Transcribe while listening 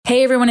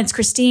Hey everyone, it's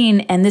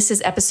Christine, and this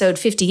is episode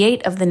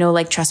 58 of the Know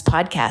Like Trust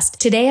podcast.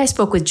 Today I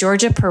spoke with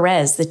Georgia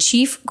Perez, the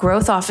Chief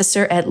Growth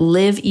Officer at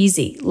Live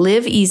Easy.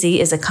 Live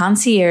Easy is a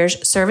concierge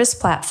service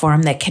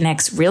platform that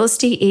connects real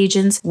estate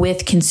agents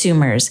with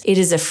consumers. It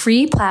is a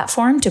free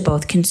platform to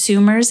both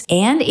consumers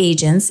and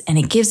agents, and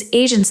it gives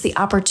agents the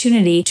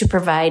opportunity to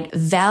provide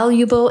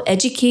valuable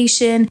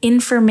education,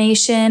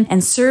 information,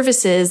 and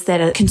services that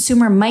a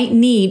consumer might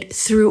need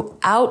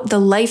throughout the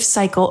life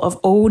cycle of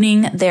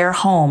owning their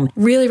home.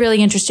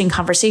 Really interesting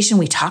conversation.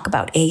 We talk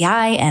about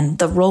AI and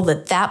the role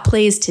that that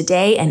plays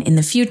today and in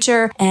the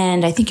future.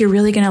 And I think you're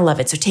really going to love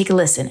it. So take a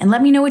listen and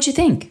let me know what you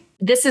think.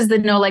 This is the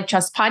Know Like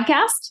Trust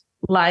podcast,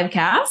 live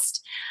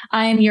cast.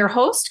 I'm your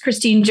host,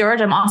 Christine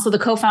George. I'm also the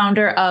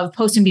co-founder of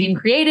Post and Beam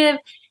Creative.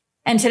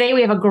 And today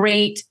we have a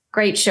great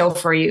show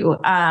for you.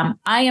 I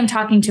am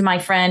talking to my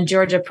friend,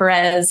 Georgia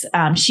Perez.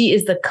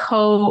 She's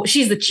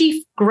the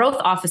Chief Growth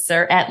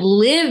Officer at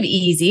Live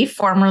Easy,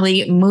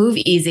 formerly Move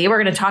Easy.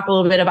 We're going to talk a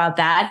little bit about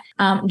that.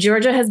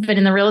 Georgia has been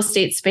in the real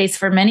estate space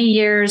for many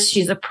years.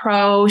 She's a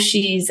pro.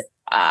 She's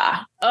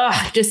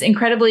just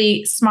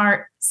incredibly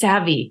smart,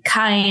 savvy,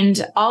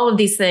 kind, all of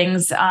these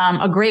things,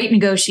 a great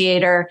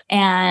negotiator,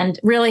 and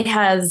really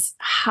has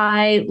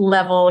high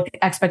level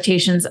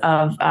expectations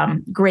of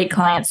great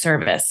client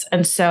service.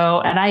 And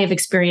I have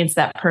experienced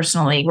that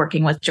personally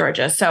working with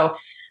Georgia. So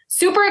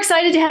super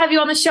excited to have you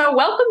on the show.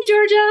 Welcome,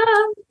 Georgia.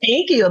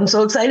 Thank you. I'm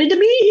so excited to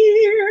be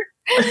here.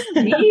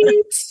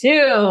 Me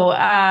too.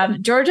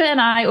 Georgia and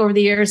I, over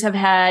the years, have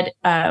had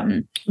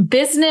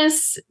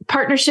business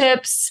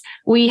partnerships.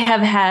 We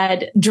have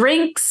had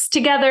drinks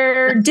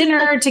together,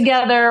 dinner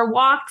together,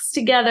 walks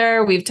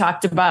together. We've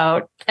talked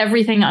about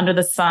everything under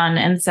the sun.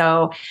 And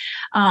so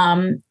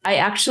I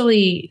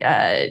actually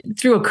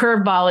threw a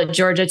curveball at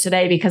Georgia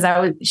today because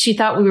she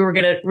thought we were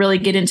going to really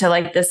get into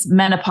like this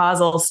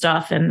menopausal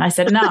stuff. And I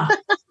said, no.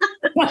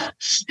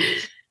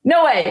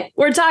 No way.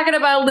 We're talking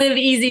about Live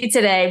Easy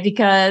today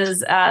because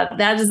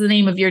that is the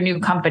name of your new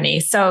company.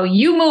 So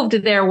you moved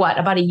there,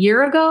 about a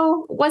year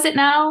ago? Was it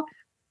now?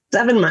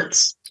 7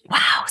 months.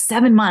 Wow,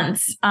 7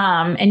 months.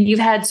 And you've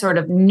had sort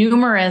of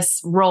numerous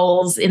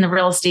roles in the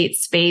real estate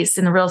space,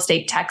 in the real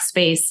estate tech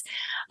space.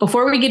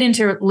 Before we get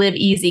into Live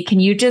Easy, can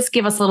you just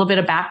give us a little bit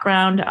of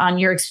background on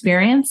your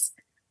experience?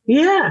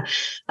 Yeah.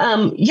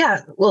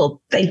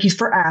 Well, thank you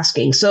for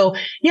asking. So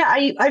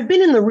I've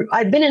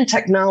been in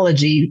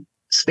technology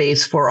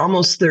space for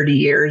almost 30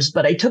 years,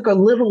 but I took a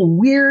little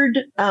weird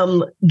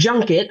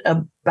junket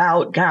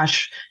about,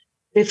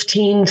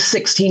 16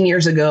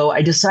 years ago.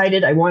 I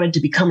decided I wanted to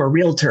become a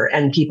realtor,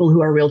 and people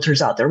who are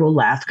realtors out there will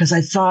laugh because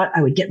I thought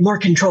I would get more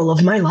control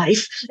of my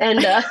life.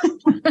 And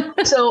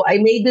so I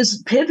made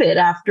this pivot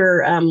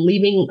after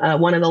leaving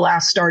one of the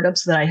last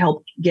startups that I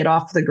helped get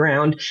off the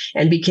ground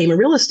and became a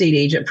real estate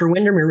agent for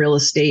Windermere Real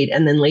Estate,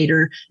 and then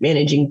later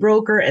managing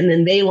broker. And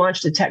then they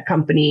launched a tech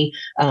company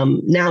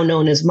now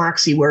known as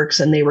MoxieWorks,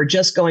 and they were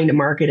just going to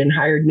market and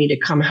hired me to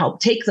come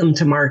help take them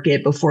to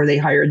market before they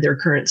hired their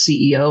current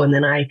CEO. And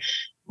then I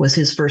was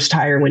his first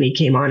hire when he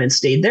came on and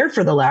stayed there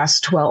for the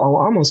last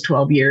almost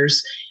 12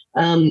 years.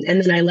 And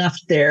then I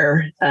left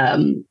there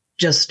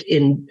just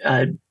in,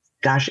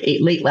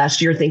 late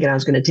last year, thinking I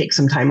was going to take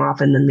some time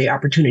off. And then the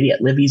opportunity at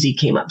Live Easy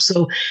came up.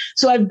 So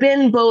I've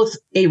been both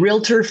a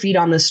realtor, feet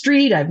on the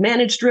street. I've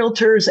managed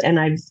realtors, and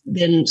I've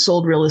been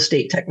sold real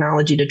estate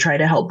technology to try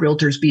to help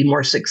realtors be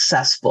more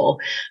successful.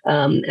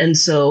 And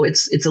so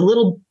it's a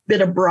little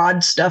bit of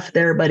broad stuff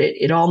there, but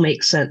it all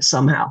makes sense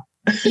somehow.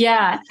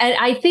 Yeah. And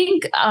I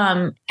think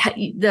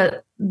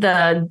the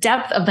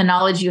depth of the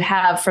knowledge you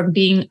have from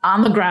being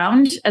on the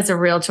ground as a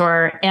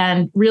realtor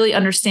and really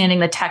understanding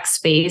the tech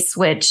space,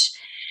 which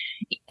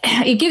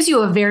it gives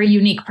you a very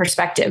unique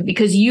perspective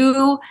because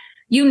you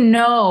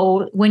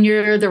know, when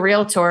you're the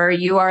realtor,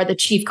 you are the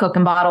chief cook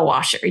and bottle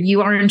washer.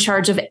 You are in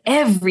charge of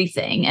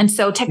everything. And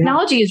so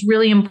technology is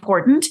really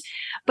important,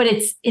 but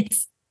it's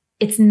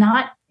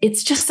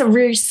just a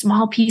very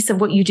small piece of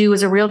what you do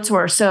as a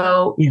realtor.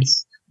 So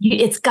yes.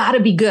 It's got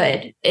to be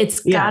good. It's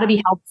got to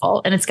be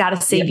helpful, and it's got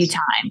to save you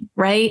time,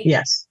 right?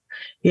 Yes.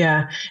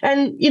 Yeah.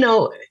 And,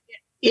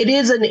 it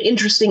is an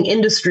interesting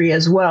industry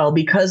as well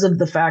because of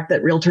the fact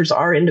that realtors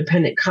are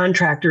independent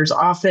contractors.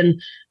 Often,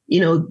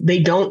 they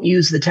don't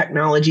use the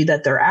technology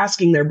that they're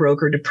asking their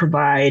broker to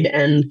provide.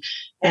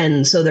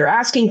 And so they're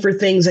asking for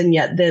things, and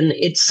yet then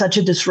it's such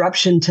a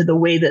disruption to the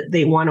way that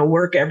they want to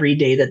work every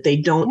day that they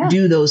don't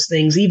do those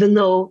things, even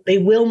though they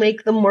will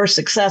make them more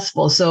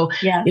successful. So,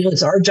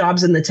 it's our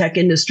jobs in the tech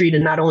industry to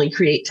not only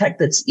create tech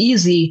that's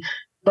easy,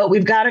 but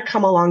we've got to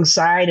come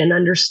alongside and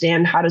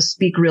understand how to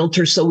speak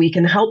realtor so we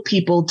can help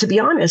people, to be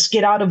honest,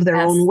 get out of their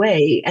own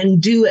way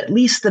and do at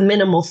least the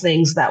minimal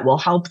things that will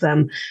help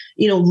them,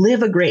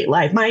 live a great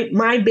life.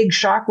 My big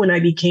shock when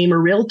I became a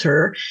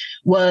realtor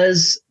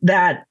was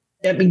that,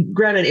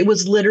 granted, it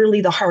was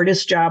literally the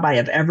hardest job I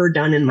have ever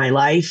done in my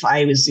life.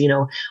 I was,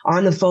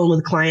 on the phone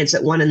with clients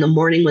at 1 a.m.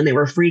 when they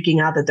were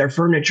freaking out that their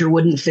furniture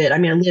wouldn't fit. I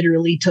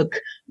literally took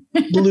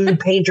blue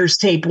painter's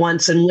tape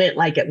once and went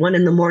like at 1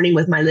 a.m.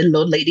 with my little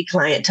old lady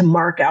client to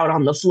mark out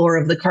on the floor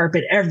of the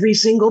carpet every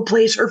single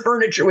place her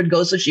furniture would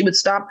go so she would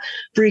stop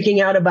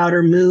freaking out about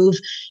her move.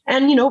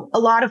 And, a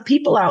lot of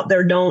people out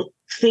there don't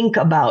think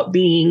about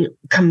being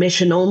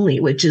commission only,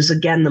 which is,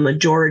 again, the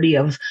majority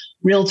of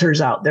realtors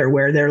out there,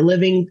 where they're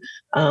living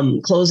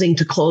closing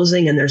to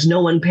closing and there's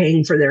no one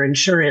paying for their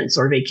insurance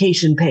or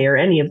vacation pay or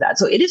any of that.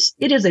 So it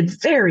is a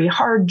very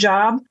hard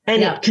job,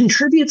 and it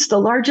contributes the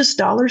largest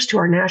dollars to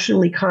our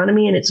national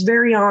economy, and it's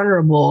very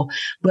honorable.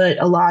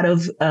 But a lot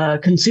of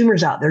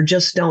consumers out there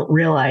just don't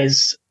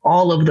realize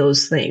all of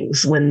those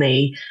things when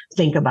they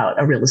think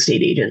about a real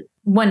estate agent.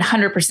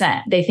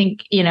 100%. They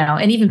think,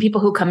 and even people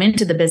who come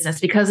into the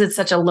business, because it's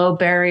such a low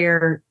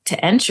barrier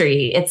to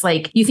entry, it's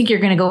like, you think you're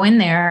going to go in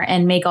there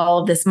and make all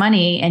of this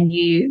money, and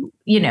you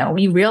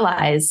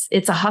realize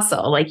it's a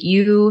hustle. Like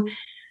you're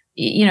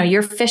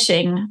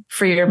fishing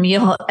for your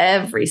meal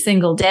every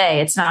single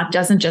day.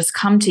 Doesn't just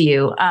come to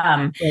you.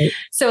 Right.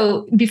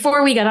 So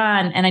before we got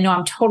on, and I know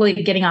I'm totally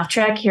getting off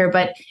track here,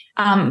 but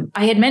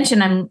I had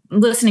mentioned I'm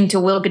listening to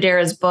Will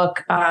Guidara's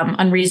book,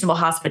 Unreasonable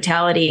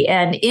Hospitality.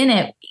 And in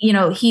it,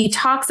 he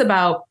talks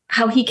about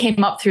how he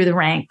came up through the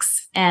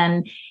ranks,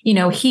 and,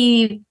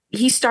 he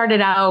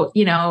started out,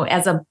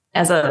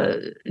 as a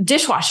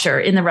dishwasher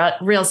in the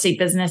real estate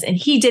business, and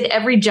he did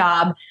every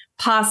job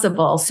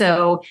possible.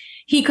 So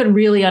he could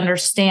really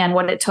understand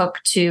what it took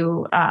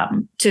to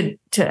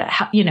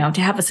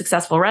have a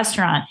successful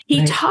restaurant.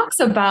 He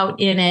talks about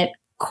in it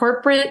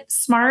corporate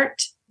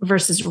smart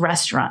versus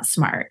restaurant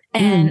smart.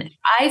 And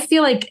I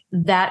feel like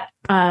that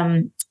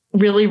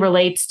really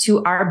relates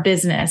to our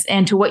business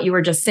and to what you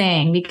were just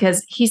saying,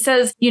 because he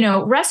says,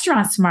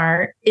 restaurant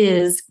smart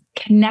is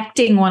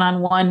connecting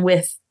one-on-one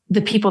with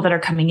the people that are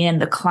coming in,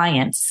 the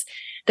clients,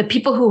 the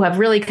people who have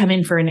really come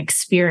in for an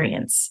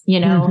experience.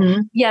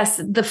 Yes,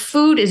 the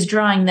food is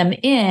drawing them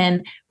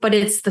in, but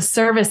it's the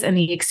service and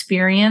the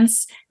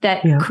experience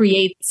that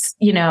creates,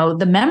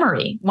 the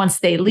memory once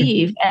they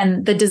leave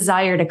and the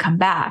desire to come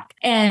back.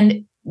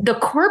 And the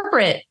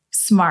corporate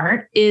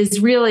smart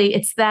is really,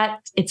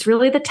 it's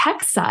really the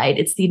tech side.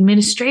 It's the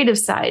administrative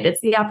side.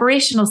 It's the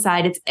operational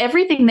side. It's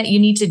everything that you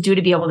need to do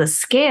to be able to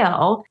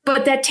scale,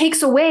 but that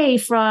takes away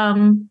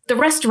from the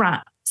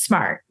restaurant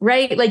smart,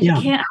 right? Like you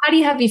can't, how do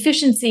you have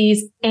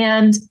efficiencies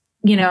and,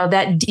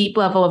 that deep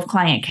level of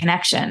client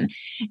connection?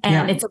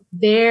 And it's a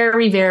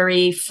very,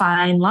 very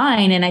fine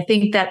line. And I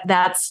think that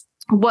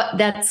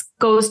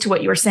goes to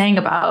what you were saying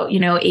about,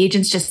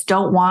 agents just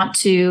don't want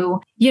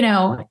to,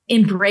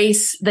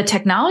 embrace the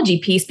technology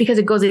piece because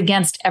it goes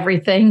against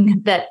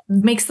everything that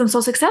makes them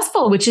so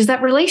successful, which is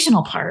that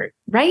relational part,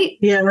 right?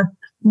 Yeah.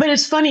 But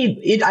it's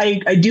funny.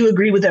 I do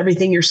agree with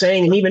everything you're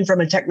saying. And even from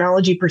a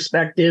technology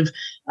perspective,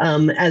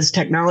 as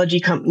technology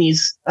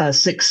companies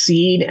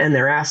succeed and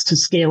they're asked to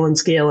scale and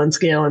scale and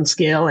scale and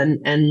scale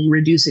and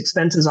reduce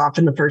expenses,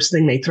 often the first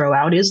thing they throw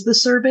out is the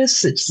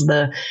service. It's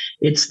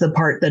the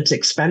part that's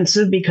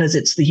expensive because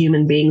it's the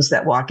human beings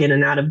that walk in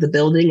and out of the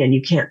building, and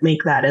you can't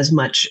make that as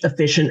much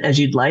efficient as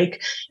you'd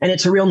like. And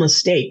it's a real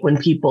mistake when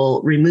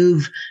people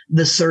remove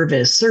the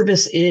service.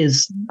 Service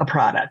is a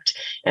product.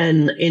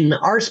 And in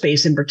our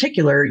space in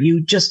particular,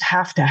 you just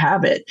have to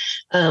have it.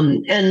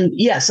 And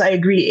yes, I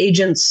agree.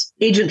 Agents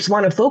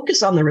want to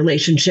focus on the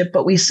relationship,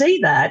 but we say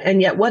that. And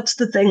yet what's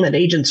the thing that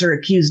agents are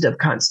accused of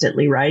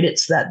constantly, right?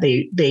 It's that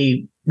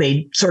they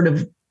sort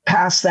of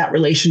pass that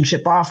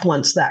relationship off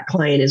once that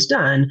client is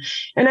done.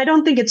 And I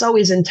don't think it's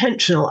always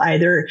intentional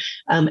either.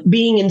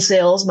 Being in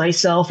sales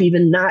myself,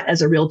 even not as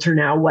a realtor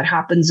now, what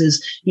happens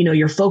is,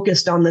 you're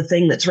focused on the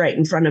thing that's right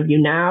in front of you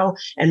now.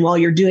 And while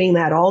you're doing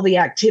that, all the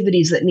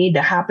activities that need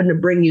to happen to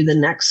bring you the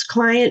next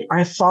client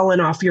are fallen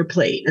off your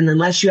plate. And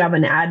unless you have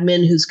an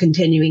admin who's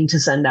continuing to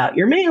send out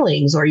your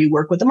mailings, or you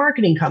work with a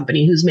marketing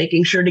company who's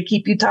making sure to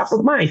keep you top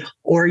of mind,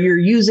 or you're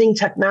using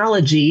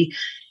technology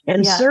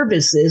and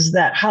services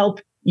that help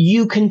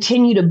you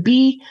continue to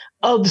be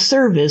of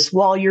service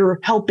while you're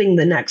helping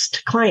the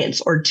next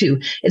clients or two.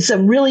 It's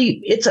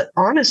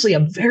honestly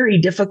a very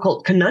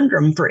difficult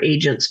conundrum for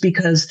agents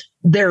because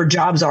their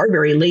jobs are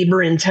very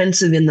labor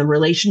intensive in the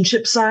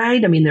relationship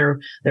side. I mean,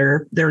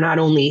 they're not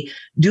only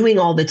doing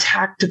all the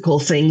tactical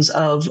things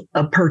of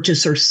a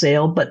purchase or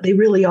sale, but they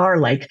really are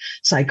like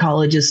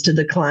psychologists to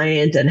the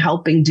client and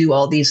helping do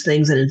all these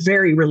things. And it's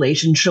very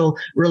relational,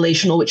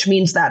 which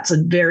means that's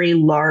a very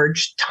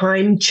large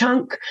time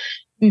chunk.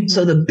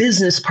 So the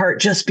business part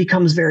just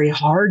becomes very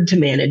hard to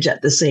manage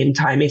at the same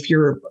time if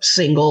you're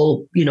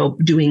single,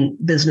 doing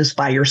business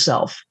by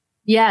yourself.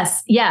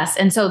 Yes.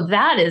 And so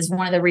that is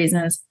one of the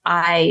reasons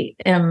I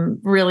am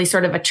really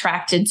sort of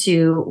attracted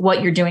to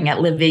what you're doing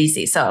at Live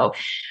Easy. So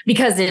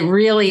because it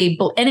really,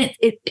 and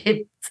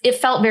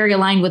it felt very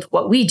aligned with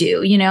what we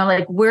do,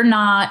 like we're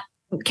not,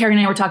 Carrie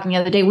and I were talking the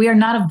other day, we are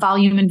not a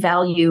volume and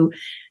value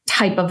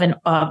type of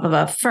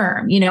a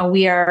firm.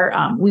 We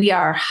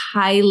are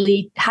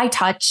highly high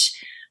touch,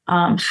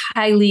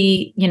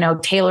 highly,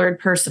 tailored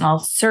personal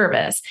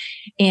service.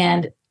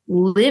 And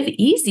Live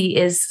Easy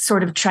is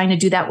sort of trying to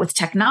do that with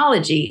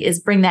technology, is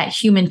bring that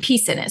human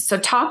piece in it. So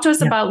talk to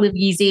us about Live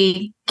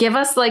Easy. Give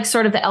us like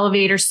sort of the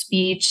elevator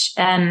speech,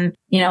 and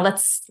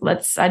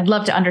I'd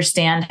love to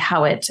understand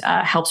how it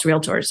helps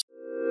realtors.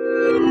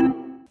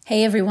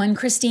 Hey everyone,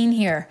 Christine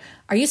here.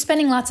 Are you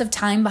spending lots of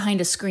time behind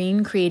a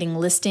screen creating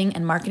listing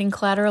and marketing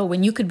collateral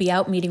when you could be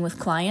out meeting with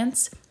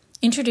clients?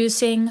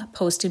 Introducing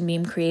Post and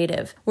Beam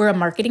Creative. We're a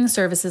marketing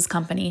services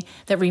company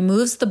that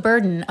removes the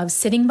burden of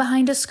sitting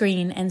behind a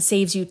screen and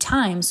saves you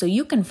time so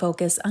you can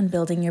focus on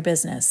building your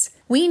business.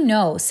 We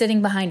know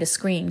sitting behind a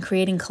screen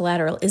creating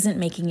collateral isn't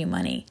making you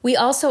money. We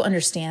also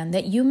understand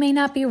that you may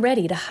not be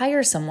ready to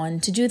hire someone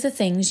to do the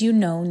things you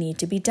know need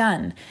to be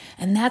done,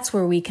 and that's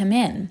where we come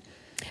in.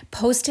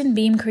 Post and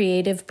Beam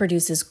Creative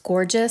produces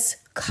gorgeous,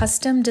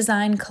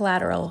 custom-designed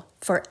collateral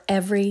for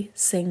every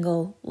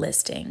single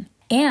listing.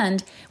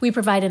 And we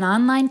provide an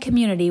online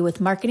community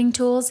with marketing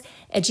tools,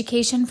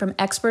 education from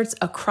experts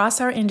across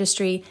our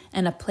industry,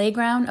 and a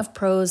playground of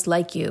pros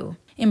like you.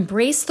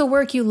 Embrace the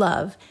work you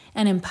love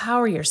and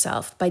empower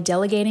yourself by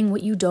delegating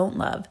what you don't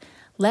love.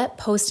 Let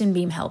Post and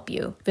Beam help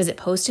you. Visit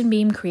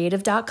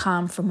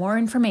postandbeamcreative.com for more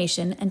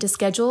information and to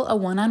schedule a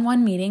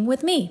one-on-one meeting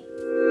with me.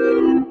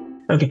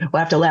 Okay, we'll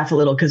have to laugh a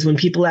little because when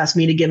people ask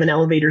me to give an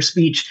elevator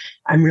speech,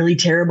 I'm really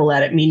terrible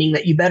at it, meaning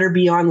that you better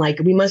be on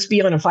we must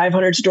be on a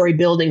 500-story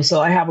building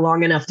so I have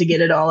long enough to get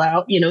it all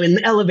out, in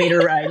the elevator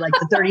ride, like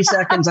the 30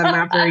 seconds I'm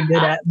not very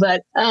good at.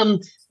 But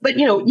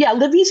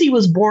Live Easy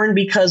was born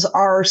because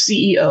our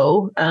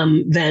CEO,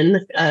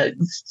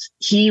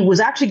 he was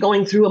actually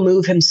going through a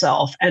move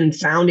himself and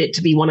found it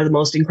to be one of the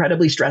most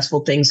incredibly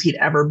stressful things he'd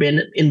ever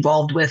been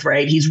involved with,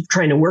 right? He's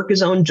trying to work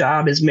his own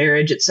job, his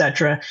marriage,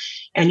 etc.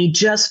 And he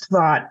just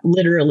thought,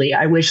 literally,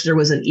 I wish there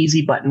was an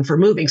easy button for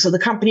moving. So the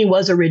company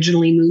was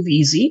originally Move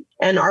Easy.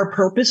 And our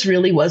purpose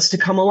really was to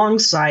come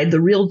alongside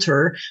the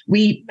realtor.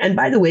 And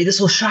by the way,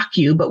 this will shock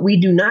you, but we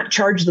do not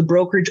charge the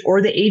brokerage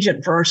or the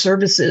agent for our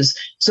services.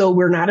 So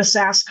we're not a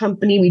SaaS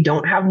company. We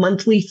don't have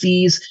monthly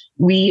fees.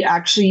 We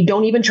actually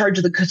don't even charge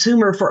the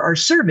consumer for our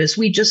service.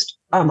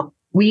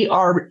 We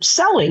are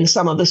selling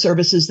some of the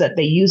services that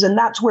they use, and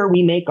that's where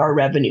we make our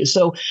revenue.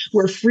 So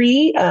we're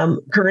free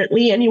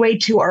currently anyway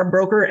to our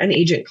broker and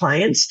agent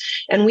clients,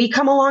 and we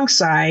come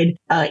alongside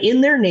in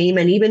their name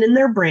and even in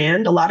their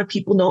brand. A lot of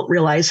people don't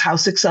realize how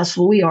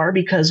successful we are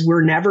because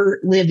we're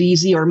never Live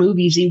Easy or Move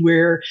Easy.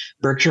 We're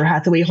Berkshire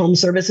Hathaway Home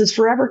Services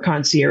Forever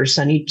Concierge,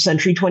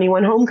 Century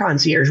 21 Home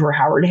Concierge, we're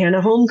Howard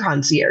Hanna Home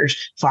Concierge,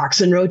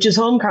 Fox and Roach's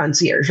Home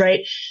Concierge,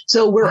 right?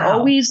 So we're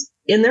always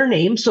in their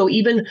name. So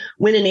even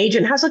when an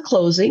agent has a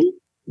closing,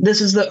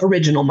 this is the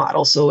original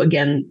model. So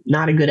again,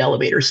 not a good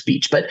elevator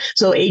speech, but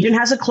so agent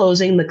has a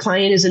closing, the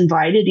client is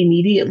invited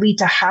immediately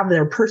to have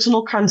their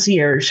personal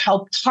concierge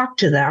help talk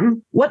to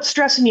them. What's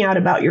stressing you out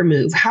about your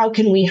move? How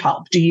can we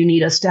help? Do you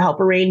need us to help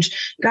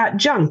arrange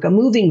junk, a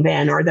moving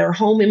van? Are there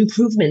home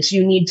improvements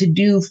you need to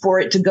do for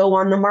it to go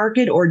on the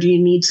market? Or do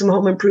you need some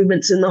home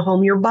improvements in the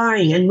home you're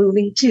buying and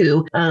moving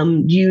to?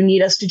 Do you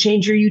need us to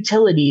change your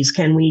utilities?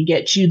 Can we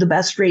get you the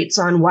best rates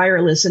on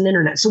wireless and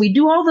internet? So we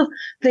do all the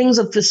things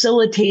of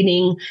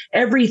facilitating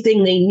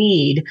everything they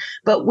need.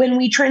 But when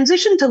we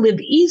transitioned to Live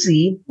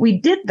Easy, we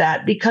did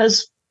that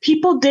because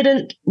people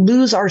didn't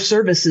lose our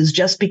services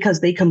just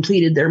because they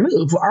completed their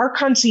move. Our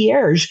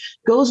concierge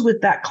goes with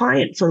that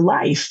client for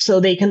life. So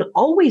they can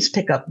always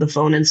pick up the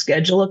phone and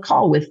schedule a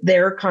call with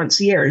their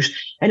concierge.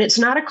 And it's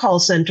not a call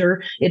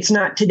center. It's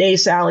not today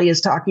Sally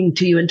is talking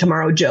to you and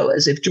tomorrow Joe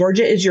is. If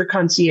Georgia is your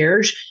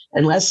concierge,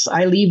 unless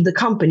I leave the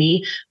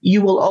company,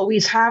 you will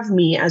always have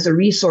me as a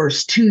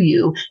resource to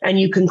you.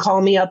 And you can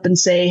call me up and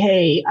say,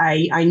 hey,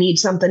 I need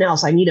something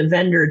else. I need a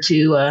vendor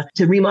to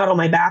remodel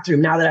my bathroom.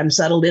 Now that I'm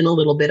settled in a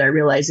little bit, I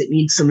realize it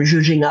needs some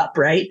zhuzhing up,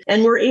 right?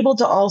 And we're able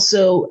to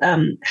also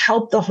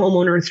help the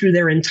homeowner through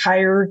their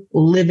entire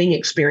living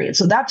experience.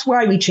 So that's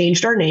why we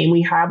changed our name.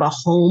 We have a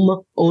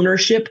home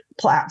ownership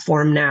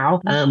platform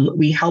now.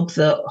 We help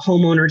the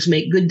homeowners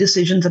make good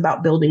decisions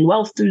about building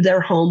wealth through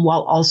their home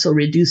while also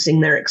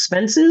reducing their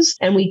expenses.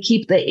 And we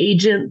keep the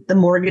agent, the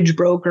mortgage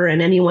broker,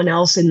 and anyone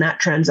else in that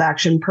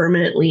transaction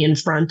permanently in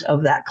front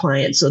of that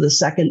client. So the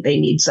second they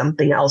need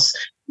something else,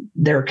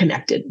 they're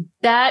connected.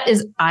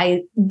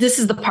 This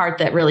is the part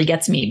that really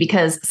gets me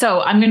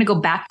so I'm going to go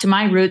back to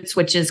my roots,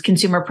 which is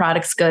consumer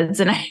products goods.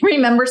 And I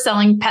remember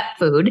selling pet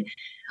food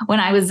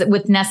when I was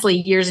with Nestle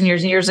years and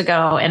years and years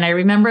ago. And I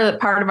remember that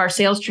part of our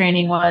sales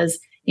training was,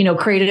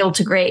 cradle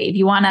to grave.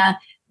 You want to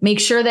make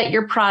sure that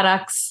your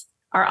products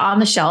are on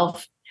the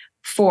shelf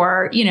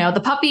for,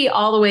 the puppy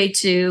all the way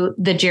to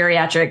the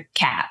geriatric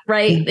cat,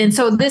 right? Mm-hmm. And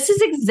so this is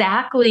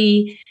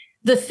exactly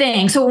the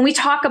thing. So when we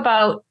talk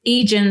about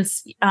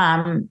agents,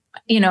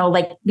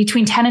 like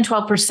between 10 and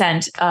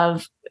 12%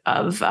 of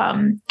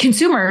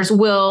consumers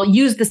will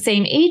use the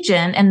same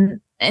agent.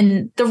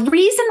 And the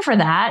reason for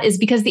that is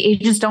because the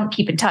agents don't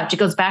keep in touch. It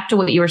goes back to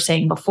what you were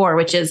saying before,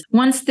 which is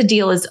once the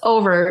deal is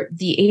over,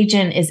 the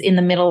agent is in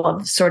the middle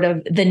of sort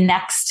of the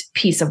next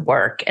piece of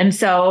work. And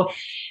so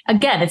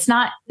again, it's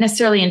not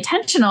necessarily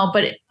intentional,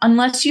 but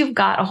unless you've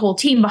got a whole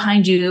team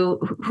behind you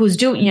who's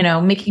doing,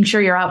 making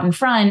sure you're out in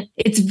front,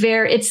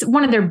 it's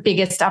one of their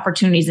biggest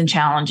opportunities and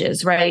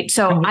challenges, right?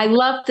 So I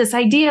love this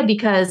idea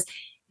because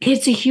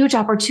it's a huge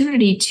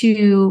opportunity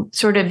to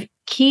sort of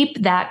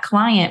keep that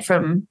client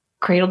from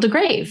cradle to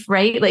grave,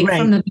 right? Like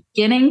from the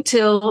beginning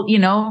till,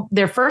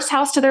 their first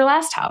house to their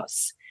last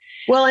house.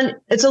 Well, and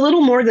it's a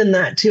little more than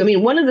that too. I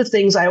mean, one of the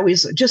things I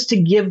always, just to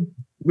give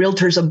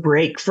realtors a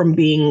break from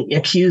being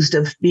accused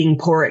of being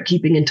poor at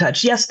keeping in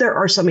touch. Yes, there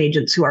are some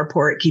agents who are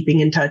poor at keeping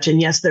in touch.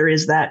 And yes, there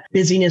is that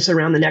busyness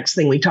around the next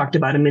thing we talked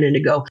about a minute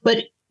ago.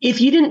 But if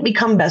you didn't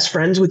become best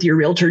friends with your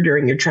realtor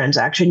during your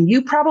transaction,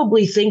 you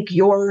probably think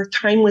your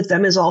time with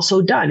them is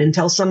also done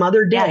until some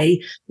other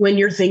day when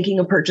you're thinking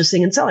of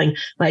purchasing and selling.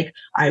 Like,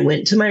 I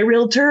went to my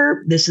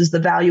realtor. This is the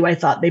value I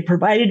thought they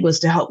provided was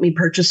to help me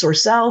purchase or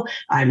sell.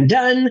 I'm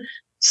done.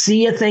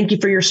 See you. Thank you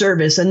for your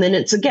service. And then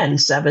it's again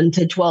 7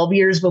 to 12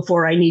 years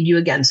before I need you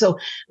again. So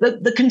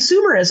the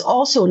consumer is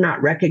also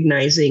not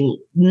recognizing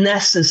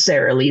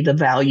necessarily the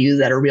value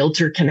that a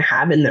realtor can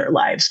have in their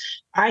lives.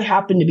 I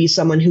happen to be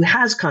someone who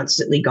has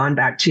constantly gone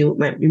back to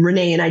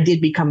Renee, and I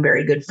did become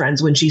very good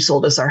friends when she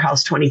sold us our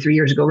house 23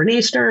 years ago. Renee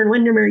Stern,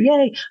 Windermere,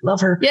 yay,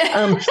 love her.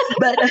 Yeah.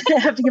 But I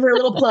have to give her a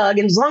little plug.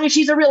 And as long as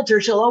she's a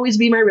realtor, she'll always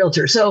be my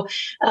realtor. So,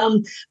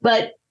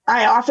 but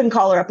I often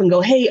call her up and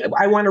go, hey,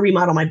 I want to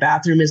remodel my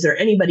bathroom. Is there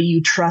anybody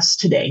you trust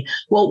today?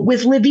 Well,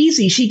 with Live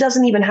Easy, she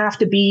doesn't even have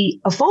to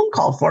be a phone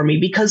call for me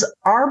because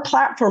our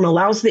platform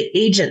allows the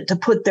agent to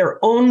put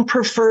their own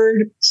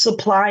preferred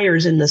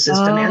suppliers in the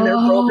system and their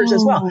brokers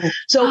as well.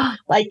 So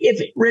like if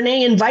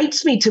Renee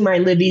invites me to my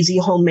Live Easy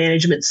home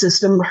management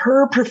system,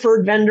 her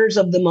preferred vendors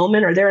of the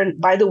moment are there. And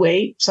by the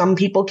way, some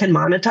people can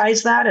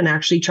monetize that and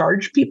actually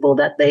charge people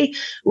that they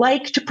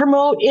like to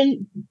promote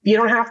in. You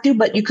don't have to,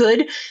 but you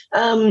could.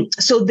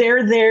 So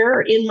they're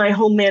there in my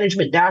home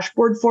management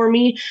dashboard for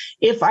me.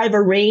 If I've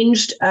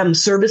arranged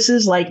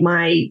services like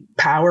my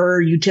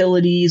power,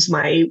 utilities,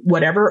 my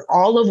whatever,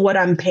 all of what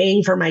I'm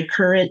paying for my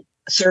current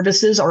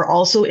services are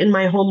also in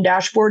my home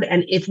dashboard.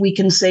 And if we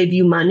can save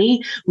you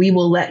money, we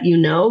will let you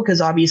know,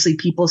 because obviously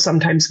people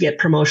sometimes get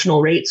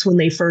promotional rates when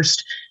they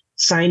first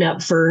sign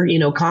up for,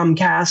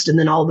 Comcast, and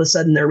then all of a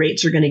sudden their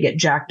rates are going to get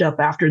jacked up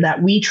after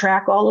that. We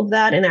track all of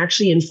that and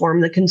actually inform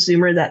the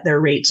consumer that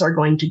their rates are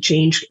going to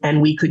change and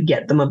we could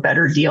get them a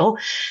better deal.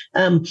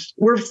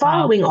 We're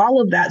following all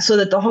of that so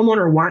that the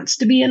homeowner wants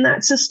to be in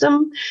that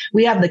system.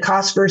 We have the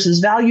cost versus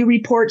value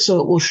report,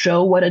 so it will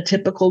show what a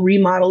typical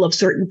remodel of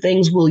certain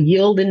things will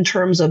yield in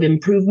terms of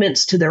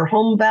improvements to their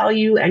home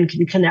value and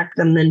can connect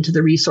them then to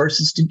the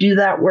resources to do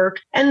that work.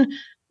 And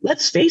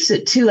let's face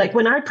it too, like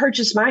when I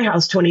purchased my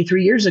house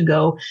 23 years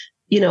ago,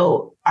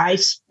 I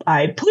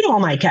put all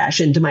my cash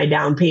into my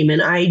down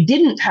payment. I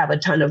didn't have a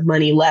ton of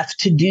money left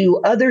to do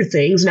other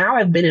things. Now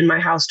I've been in my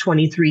house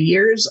 23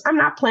 years. I'm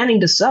not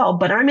planning to sell,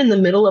 but I'm in the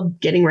middle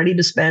of getting ready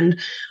to spend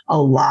a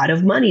lot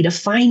of money to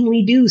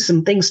finally do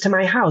some things to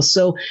my house.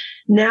 So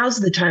now's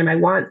the time I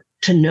want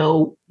to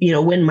know,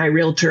 when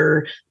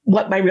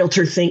what my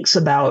realtor thinks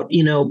about,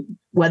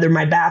 whether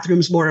my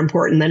bathroom's more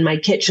important than my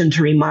kitchen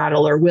to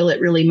remodel, or will it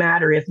really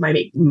matter if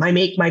I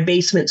make my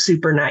basement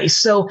super nice?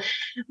 So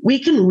we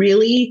can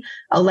really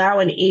allow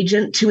an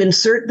agent to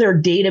insert their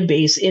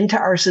database into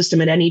our system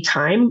at any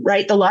time,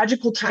 right? The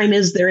logical time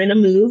is they're in a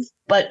move,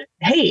 but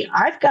hey,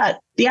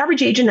 the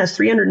average agent has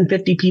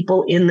 350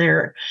 people in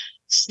their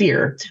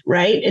sphere,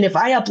 right? And if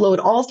I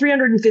upload all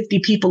 350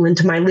 people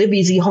into my Live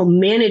Easy home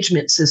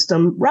management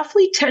system,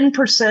 roughly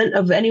 10%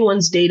 of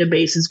anyone's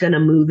database is going to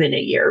move in a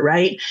year,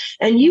 right?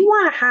 And you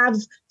want to have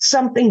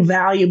something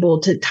valuable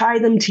to tie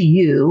them to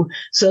you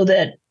so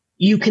that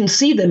you can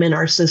see them in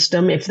our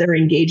system. If they're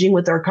engaging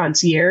with our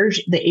concierge,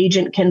 the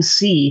agent can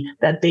see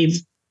that they've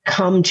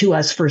come to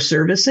us for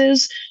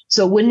services.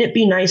 So wouldn't it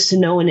be nice to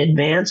know in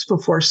advance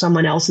before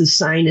someone else's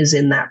sign is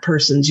in that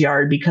person's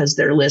yard because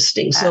they're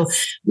listing? Yes. So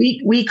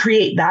we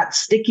create that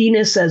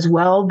stickiness as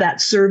well,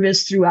 that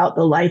service throughout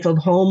the life of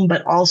home,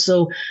 but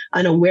also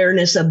an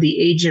awareness of the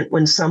agent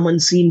when someone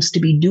seems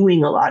to be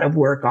doing a lot of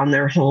work on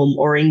their home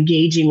or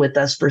engaging with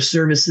us for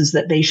services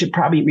that they should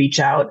probably reach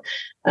out.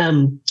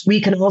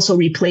 We can also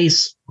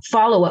replace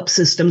follow-up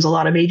systems. A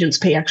lot of agents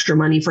pay extra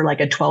money for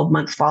like a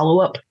 12-month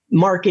follow-up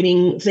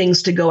marketing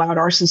things to go out.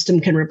 Our system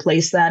can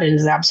replace that and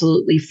is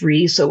absolutely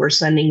free. So we're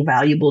sending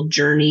valuable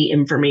journey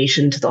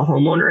information to the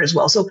homeowner as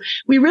well. So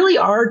we really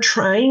are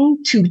trying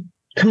to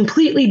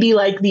completely be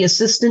like the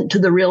assistant to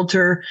the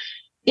realtor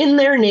in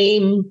their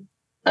name.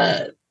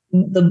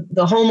 The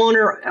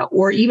homeowner,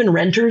 or even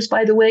renters,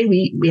 by the way,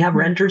 we have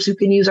renters who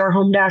can use our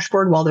home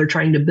dashboard while they're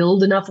trying to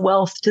build enough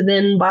wealth to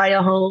then buy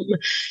a home.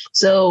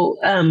 So,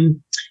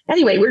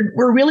 anyway,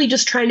 we're really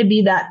just trying to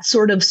be that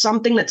sort of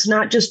something that's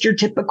not just your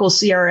typical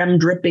CRM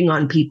dripping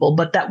on people,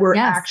 but that we're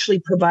actually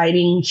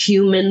providing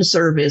human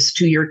service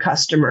to your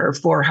customer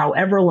for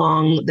however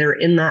long they're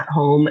in that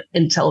home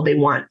until they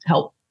want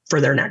help for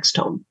their next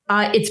home.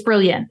 It's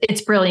brilliant.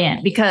 It's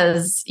brilliant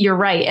because you're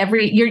right.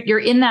 You're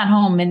in that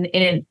home and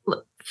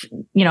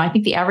I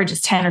think the average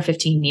is 10 or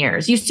 15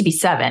 years. It used to be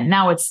 7.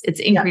 Now it's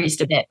increased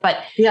a bit, but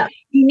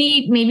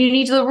maybe you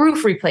need the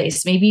roof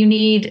replaced. Maybe you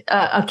need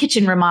a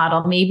kitchen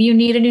remodel. Maybe you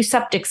need a new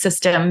septic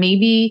system.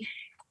 Maybe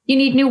you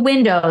need new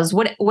windows,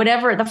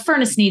 whatever the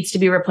furnace needs to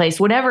be replaced,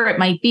 whatever it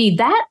might be.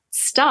 That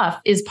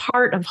stuff is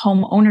part of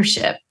home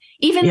ownership.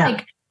 Even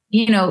like,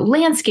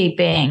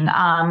 landscaping,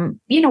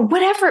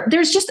 whatever.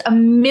 There's just a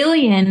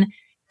million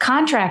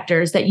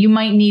contractors that you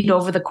might need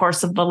over the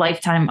course of the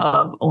lifetime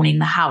of owning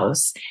the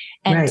house.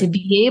 And to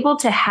be able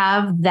to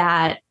have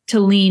that to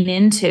lean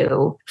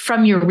into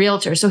from your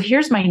realtor. So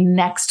here's my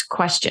next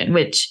question,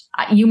 which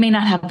you may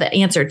not have the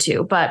answer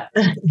to, but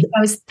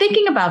I was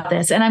thinking about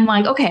this and I'm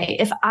like, okay,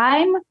 if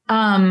I'm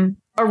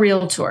a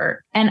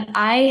realtor and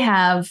I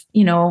have,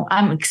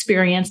 I'm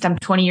experienced, I'm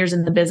 20 years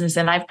in the business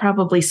and I've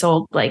probably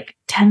sold like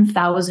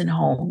 10,000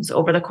 homes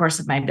over the course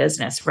of my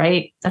business,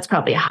 right? That's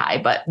probably a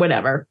high, but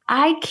whatever.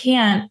 I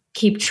can't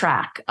keep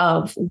track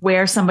of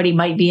where somebody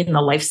might be in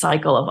the life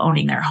cycle of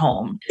owning their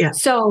home. Yeah.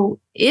 So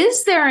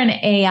is there an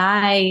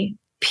AI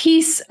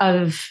piece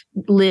of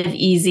Live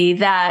Easy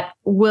that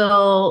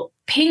will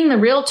ping the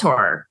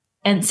realtor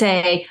and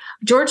say,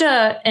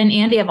 Georgia and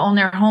Andy have owned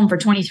their home for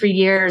 23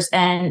 years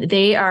and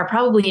they are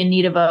probably in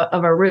need of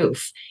a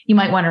roof. You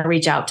might want to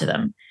reach out to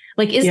them.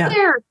 Like, is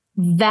there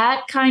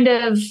that kind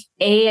of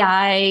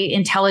AI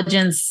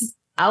intelligence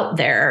out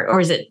there, or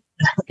is it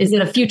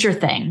a future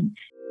thing?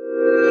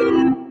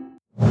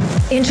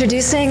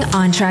 Introducing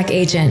OnTrack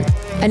Agent,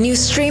 a new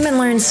stream and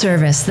learn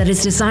service that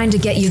is designed to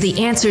get you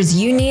the answers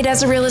you need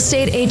as a real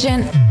estate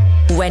agent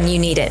when you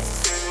need it.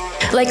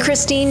 Like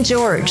Christine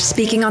George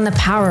speaking on the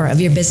power of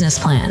your business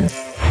plan.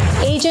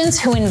 Agents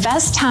who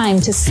invest time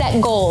to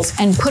set goals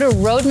and put a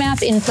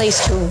roadmap in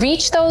place to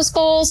reach those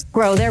goals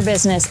grow their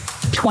business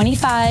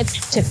 25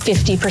 to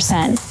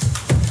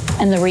 50%.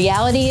 And the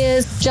reality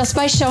is, just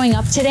by showing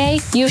up today,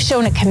 you've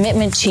shown a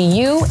commitment to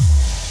you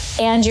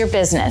and your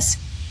business.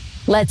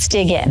 Let's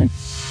dig in.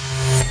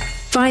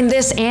 Find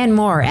this and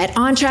more at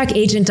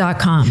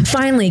ontrackagent.com.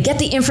 Finally, get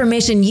the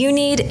information you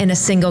need in a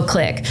single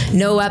click.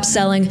 No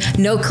upselling,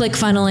 no click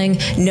funneling,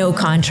 no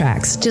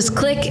contracts. Just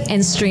click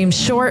and stream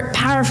short,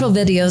 powerful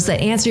videos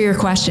that answer your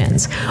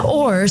questions.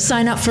 Or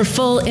sign up for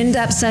full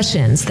in-depth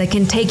sessions that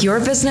can take your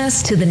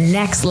business to the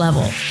next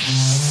level.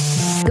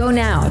 Go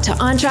now to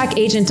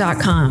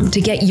ontrackagent.com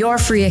to get your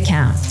free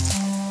account.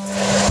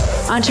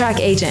 OnTrack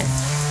Agent.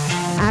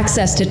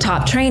 Access to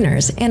top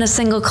trainers in a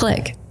single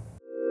click.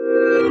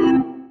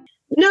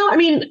 No, I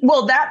mean,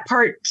 well, that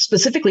part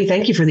specifically,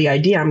 thank you for the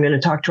idea. I'm going to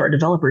talk to our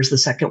developers the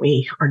second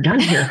we are done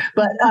here.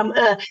 But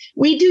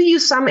we do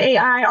use some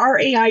AI. Our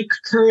AI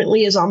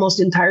currently is almost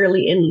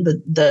entirely in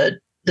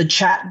the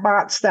chat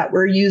bots that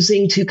we're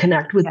using to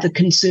connect with the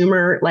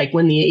consumer, like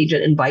when the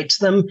agent invites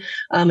them,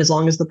 as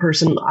long as the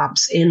person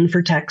opts in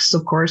for texts,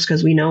 of course,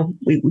 because we know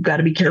we've got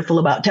to be careful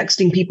about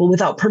texting people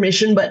without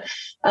permission. But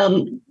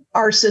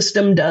our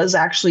system does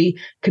actually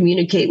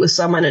communicate with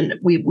someone, and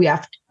we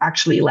have to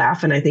actually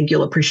laugh. And I think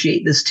you'll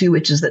appreciate this too,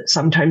 which is that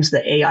sometimes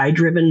the AI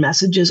driven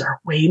messages are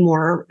way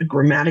more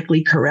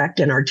grammatically correct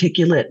and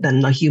articulate than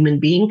the human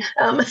being.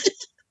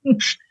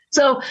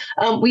 So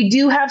we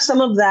do have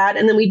some of that.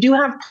 And then we do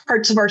have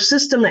parts of our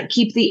system that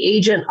keep the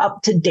agent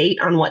up to date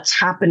on what's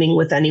happening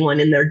with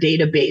anyone in their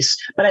database.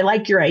 But I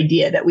like your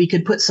idea that we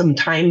could put some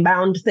time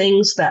bound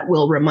things that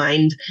will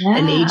remind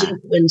an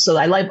agent. And so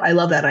I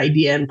love that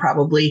idea. And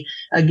probably,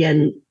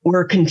 again,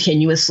 we're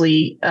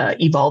continuously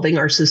evolving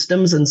our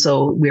systems. And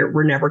so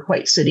we're never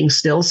quite sitting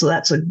still. So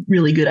that's a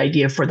really good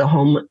idea for the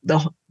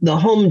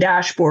home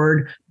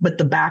dashboard, but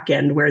the back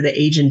end where the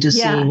agent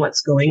is seeing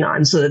what's going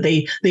on so that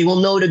they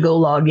will know to go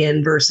log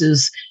in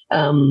versus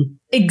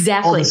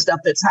exactly all the stuff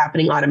that's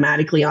happening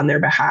automatically on their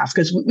behalf.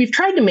 Because we've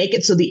tried to make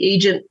it so the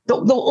agent,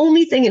 the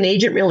only thing an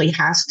agent really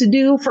has to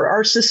do for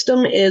our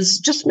system is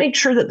just make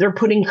sure that they're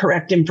putting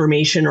correct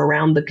information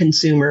around the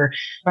consumer.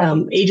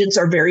 Right. Agents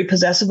are very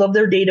possessive of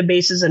their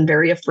databases and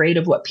very afraid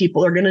of what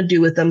people are going to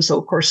do with them. So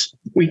of course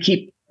we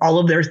keep all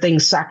of their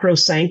things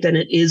sacrosanct, and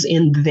it is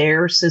in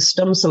their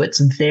system. So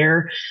it's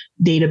their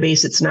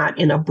database. It's not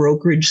in a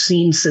brokerage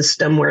scene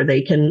system where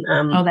they can,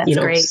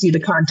 see the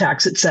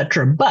contacts, et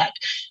cetera. But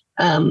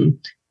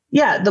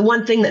the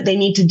one thing that they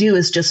need to do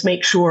is just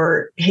make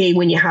sure, hey,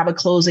 when you have a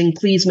closing,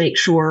 please make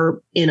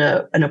sure in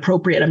an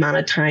appropriate amount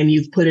of time,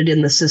 you've put it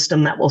in the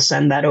system that will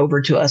send that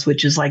over to us,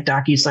 which is like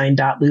DocuSign,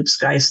 Dotloop,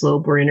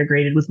 SkySlope. We're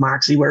integrated with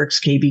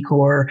MoxieWorks, KB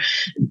Core,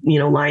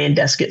 Lion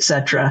Desk, et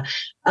cetera.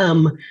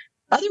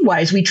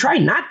 otherwise, we try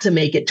not to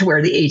make it to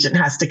where the agent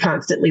has to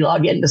constantly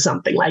log into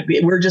something. Like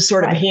we're just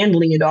sort of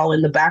handling it all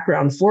in the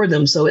background for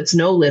them. So it's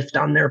no lift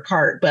on their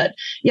part. But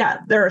yeah,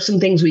 there are some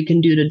things we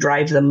can do to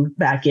drive them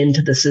back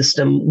into the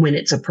system when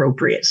it's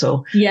appropriate.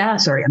 So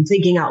sorry, I'm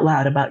thinking out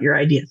loud about your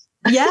ideas.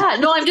 Yeah,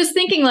 no, I'm just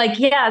thinking like,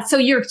 so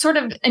you're sort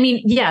of, I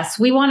mean, yes,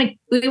 we want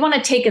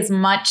to take as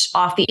much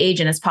off the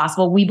agent as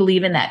possible. We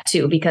believe in that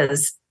too,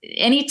 because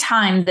any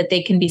time that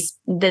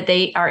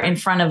they are in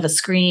front of a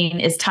screen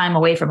is time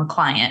away from a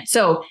client.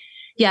 So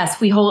yes,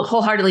 we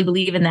wholeheartedly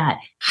believe in that.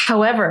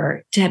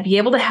 However, to be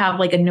able to have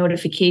like a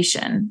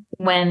notification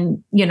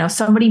when,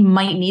 somebody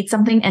might need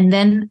something and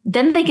then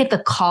they get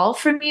the call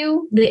from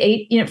you,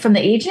 from the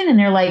agent, and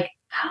they're like,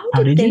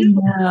 how did they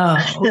know?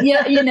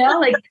 Yeah,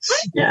 like,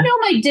 I know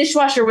my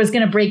dishwasher was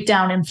going to break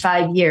down in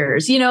 5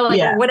 years,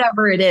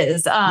 whatever it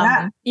is.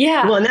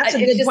 Well, and that's a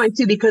good point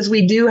too, because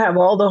we do have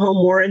all the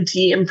home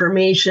warranty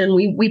information.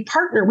 We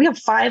partner, we have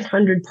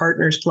 500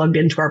 partners plugged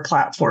into our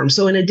platform.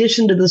 So in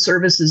addition to the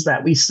services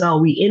that we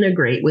sell, we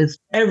integrate with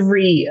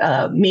every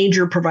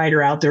major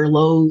provider out there,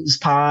 Lowe's,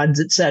 Pods,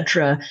 et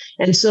cetera.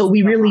 And so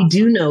we really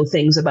do know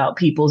things about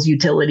people's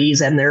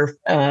utilities and their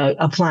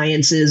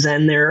appliances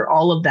and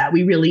all of that.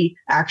 We really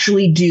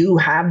actually do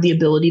have the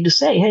ability to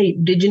say, hey,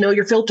 did you know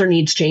your filter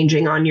needs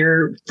changing on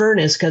your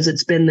furnace because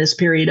it's been this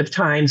period of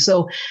time?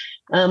 So,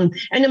 and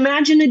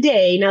imagine a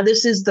day, now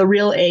this is the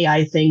real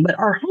AI thing, but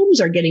our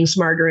homes are getting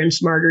smarter and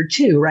smarter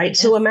too, right?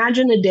 Yes. So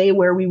imagine a day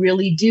where we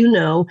really do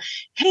know,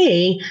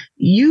 hey,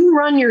 you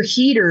run your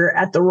heater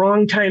at the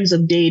wrong times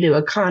of day to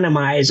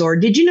economize, or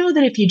did you know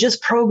that if you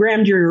just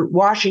programmed your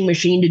washing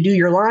machine to do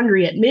your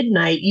laundry at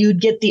midnight,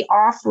 you'd get the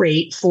off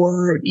rate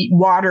for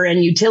water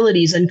and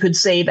utilities and could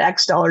save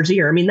X dollars a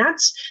year? I mean,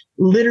 that's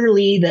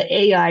literally the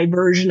AI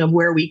version of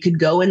where we could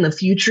go in the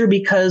future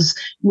because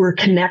we're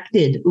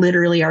connected.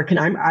 Literally,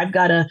 I've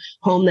got a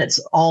home that's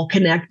all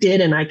connected,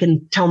 and I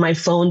can tell my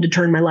phone to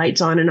turn my lights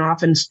on and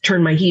off and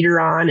turn my heater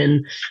on,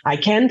 and I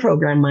can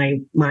program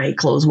my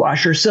clothes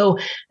washer. So,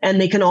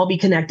 and they can all be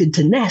connected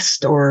to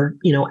Nest or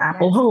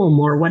Apple Home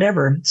or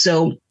whatever.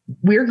 So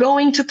we're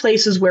going to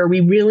places where we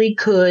really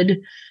could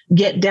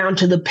get down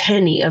to the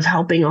penny of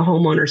helping a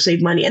homeowner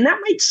save money. And that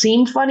might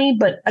seem funny,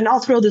 and I'll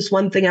throw this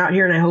one thing out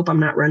here, and I hope I'm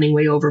not running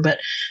way over. But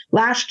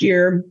last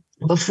year,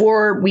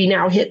 before we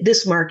now hit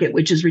this market,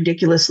 which is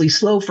ridiculously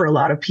slow for a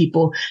lot of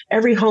people,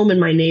 every home in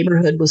my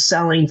neighborhood was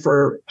selling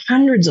for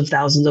hundreds of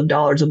thousands of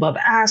dollars above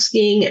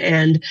asking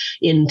and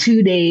in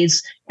 2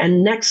 days.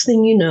 And next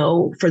thing you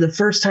know, for the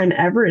first time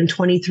ever in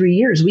 23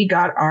 years, we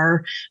got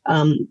our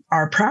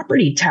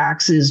property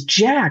taxes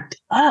jacked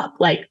up.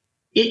 Like,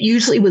 it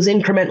usually was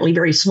incrementally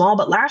very small,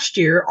 but last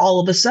year, all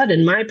of a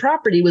sudden, my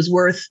property was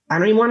worth, I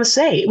don't even want to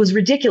say, it was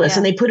ridiculous. Yeah.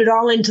 And they put it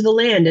all into the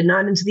land and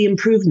not into the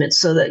improvements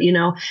so that,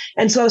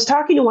 and so I was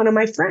talking to one of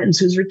my friends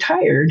who's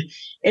retired,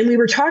 and we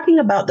were talking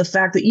about the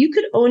fact that you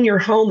could own your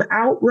home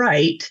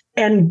outright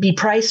and be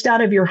priced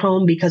out of your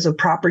home because of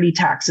property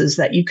taxes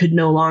that you could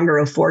no longer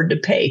afford to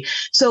pay.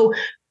 So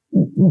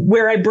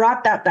where I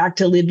brought that back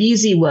to Live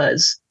Easy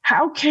was,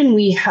 how can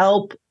we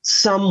help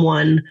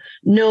someone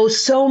know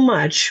so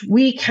much?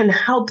 We can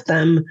help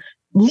them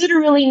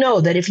literally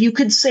know that if you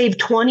could save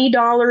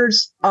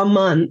 $20 a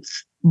month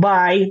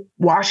by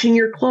washing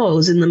your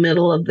clothes in the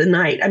middle of the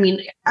night. I mean,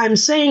 I'm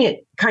saying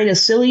it kind of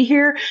silly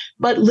here,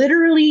 but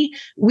literally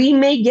we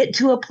may get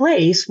to a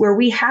place where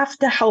we have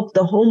to help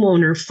the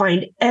homeowner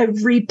find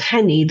every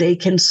penny they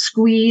can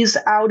squeeze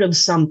out of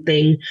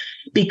something,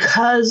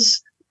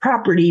 because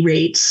property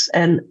rates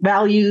and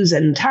values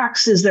and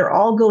taxes, they're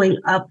all going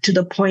up to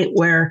the point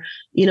where,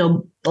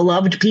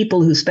 beloved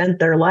people who spent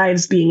their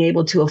lives being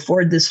able to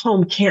afford this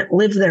home can't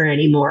live there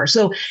anymore.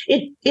 So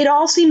it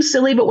all seems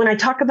silly, but when I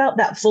talk about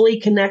that fully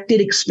connected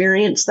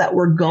experience that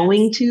we're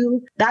going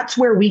to, that's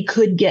where we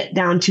could get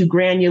down to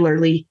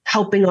granularly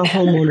helping a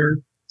homeowner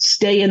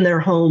stay in their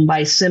home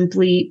by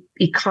simply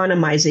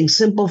economizing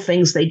simple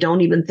things they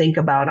don't even think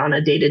about on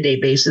a day-to-day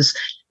basis.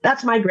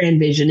 That's my grand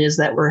vision, is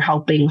that we're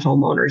helping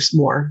homeowners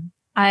more.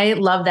 I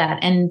love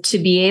that. And to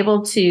be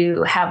able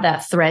to have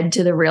that thread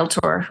to the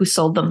realtor who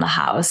sold them the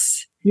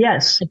house.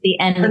 Yes. At the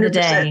end 100%. Of the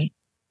day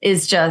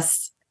is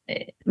just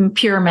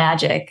pure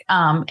magic.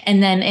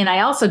 And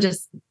I also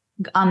just,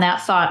 on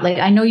that thought, like,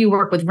 I know you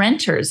work with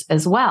renters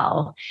as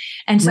well.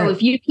 And so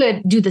if you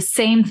could do the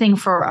same thing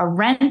for a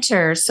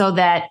renter so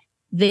that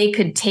they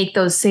could take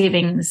those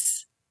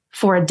savings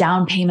for a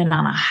down payment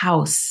on a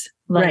house.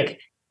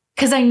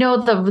 Because I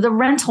know the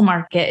rental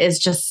market is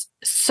just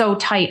so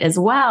tight as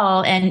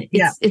well. And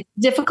it's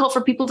difficult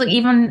for people to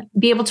even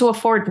be able to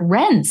afford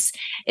rents.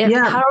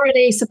 How are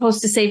they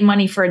supposed to save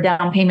money for a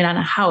down payment on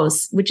a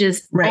house, which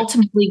is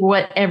ultimately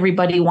what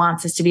everybody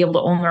wants, is to be able to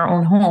own their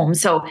own home.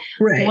 So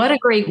what a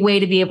great way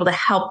to be able to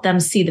help them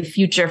see the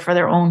future for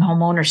their own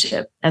home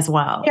ownership as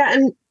well. Yeah.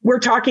 And we're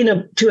talking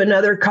to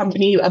another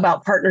company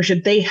about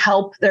partnership. They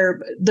help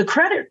the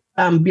credit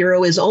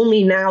bureau is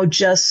only now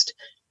just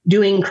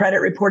doing credit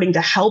reporting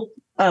to help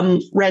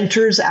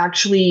renters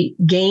actually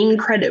gain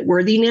credit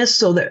worthiness,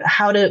 so that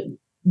how to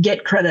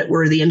get credit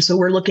worthy. And so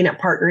we're looking at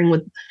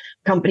partnering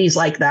companies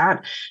like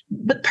that.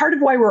 But part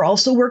of why we're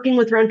also working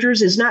with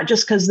renters is not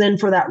just because then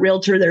for that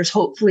realtor, there's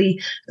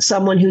hopefully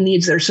someone who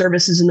needs their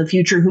services in the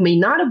future who may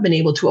not have been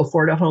able to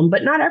afford a home,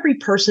 but not every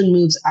person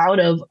moves out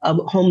of a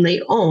home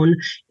they own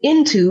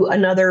into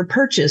another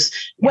purchase,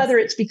 whether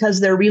it's because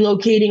they're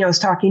relocating. I was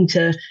talking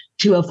to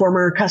a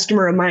former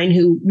customer of mine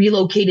who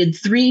relocated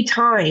 3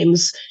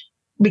 times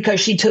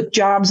because she took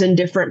jobs in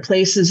different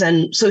places.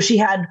 And so she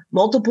had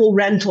multiple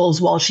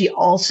rentals while she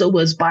also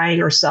was buying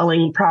or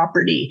selling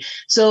property.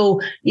 So,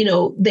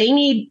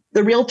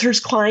 the realtor's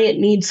client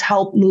needs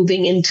help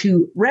moving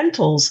into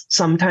rentals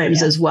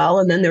sometimes as well.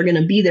 And then they're going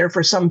to be there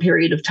for some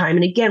period of time.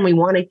 And again, we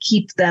want to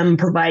keep them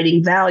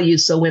providing value.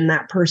 So when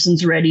that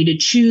person's ready to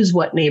choose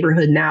what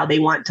neighborhood now they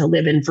want to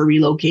live in for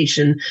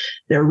relocation,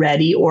 they're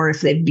ready. Or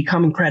if they've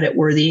become credit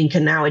worthy and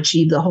can now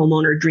achieve the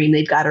homeowner dream,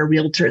 they've got a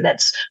realtor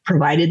that's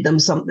provided them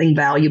something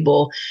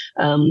valuable.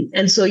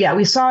 And so,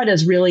 we saw it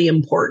as really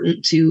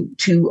important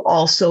to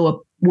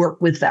also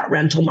work with that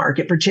rental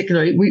market.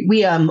 Particularly,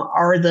 we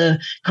are the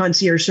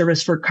concierge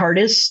service for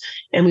Cardis,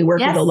 and we work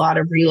with a lot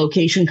of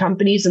relocation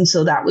companies. And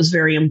so that was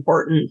very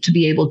important to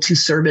be able to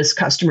service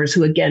customers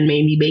who, again,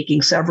 may be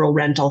making several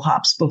rental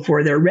hops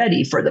before they're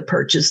ready for the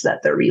purchase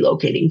that they're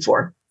relocating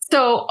for.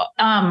 So,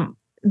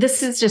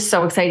 this is just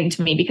so exciting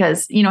to me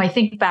because, I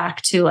think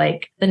back to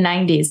like the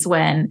 90s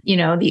when,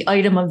 the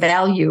item of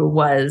value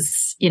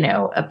was,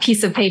 a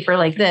piece of paper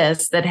like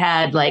this that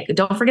had like,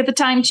 don't forget the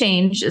time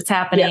change is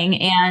happening.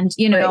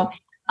 Yep.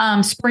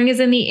 And, spring is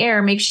in the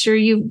air. Make sure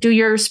you do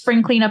your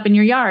spring cleanup in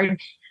your yard.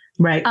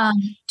 Right.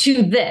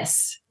 To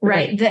this,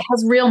 right. That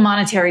has real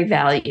monetary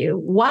value.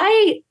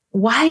 Why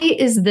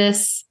is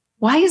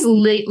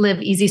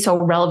Live Easy so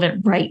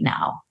relevant right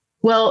now?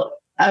 Well,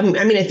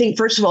 I think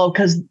first of all,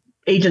 because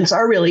agents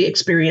are really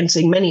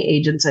experiencing, many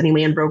agents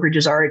anyway, and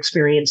brokerages are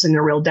experiencing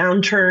a real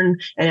downturn.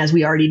 And as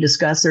we already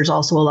discussed, there's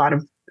also a lot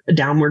of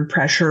downward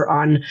pressure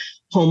on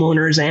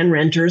homeowners and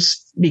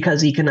renters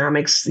because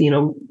economics,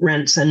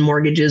 rents and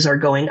mortgages are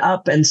going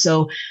up. And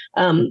so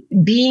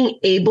being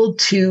able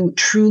to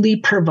truly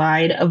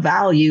provide a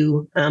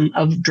value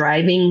of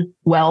driving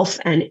wealth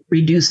and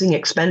reducing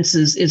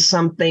expenses is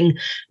something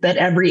that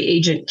every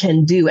agent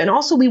can do. And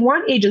also we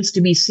want agents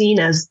to be seen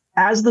as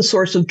the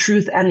source of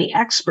truth and the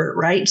expert,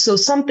 right? So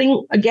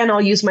something, again,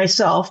 I'll use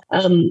myself.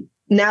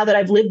 Now that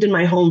I've lived in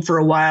my home for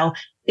a while,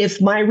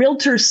 if my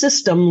realtor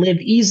system, Live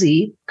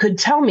Easy, could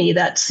tell me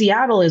that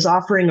Seattle is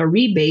offering a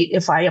rebate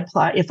if I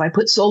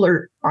put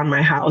solar on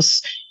my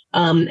house,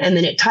 and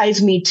then it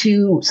ties me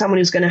to someone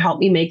who's going to help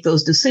me make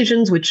those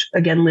decisions, which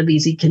again, Live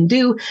Easy can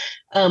do.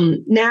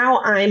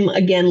 Now I'm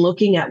again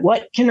looking at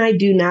what can I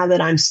do now that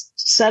I'm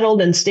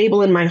settled and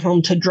stable in my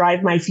home to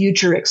drive my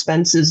future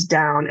expenses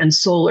down, and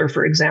solar,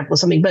 for example,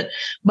 is something. But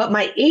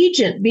my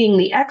agent being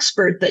the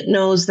expert that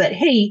knows that,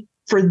 hey,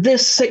 for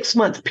this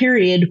 6-month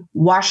period,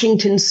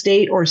 Washington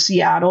State or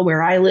Seattle,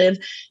 where I live,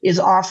 is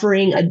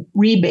offering a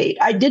rebate.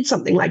 I did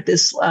something like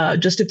this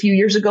just a few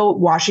years ago.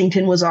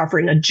 Washington was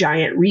offering a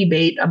giant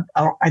rebate.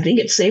 I think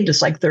it saved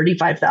us like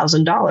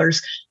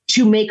 $35,000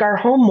 to make our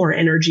home more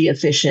energy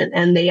efficient.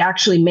 And they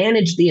actually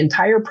managed the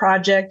entire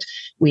project.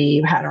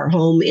 We had our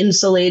home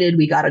insulated.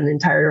 We got an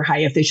entire high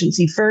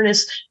efficiency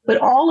furnace. But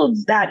all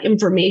of that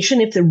information,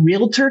 if the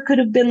realtor could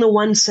have been the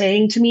one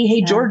saying to me,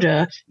 hey,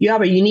 Georgia, you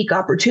have a unique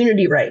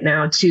opportunity right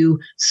now to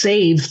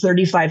save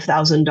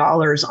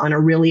 $35,000 on a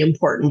really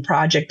important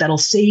project that'll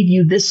save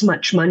you this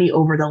much money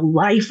over the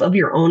life of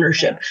your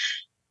ownership.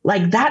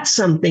 Like that's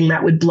something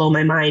that would blow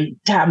my mind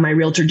to have my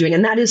realtor doing.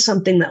 And that is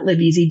something that Live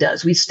Easy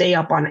does. We stay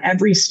up on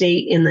every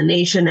state in the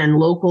nation and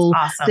local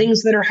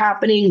things that are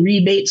happening,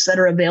 rebates that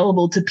are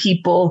available to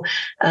people.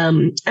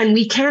 And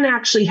we can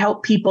actually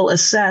help people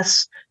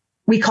assess.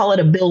 We call it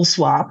a bill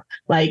swap,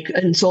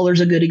 and solar's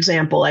a good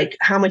example. Like,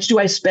 how much do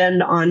I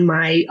spend on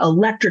my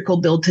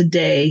electrical bill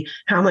today?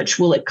 How much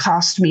will it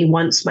cost me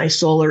once my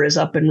solar is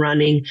up and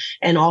running?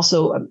 And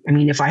also,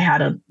 if I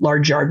had a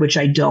large yard, which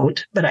I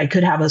don't, but I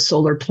could have a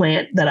solar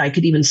plant that I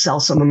could even sell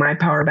some of my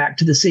power back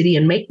to the city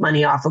and make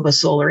money off of a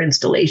solar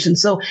installation.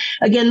 So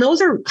again,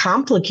 those are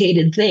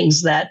complicated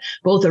things that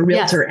both a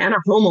realtor and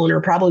a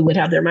homeowner probably would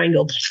have their mind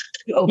go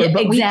over,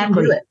 but we can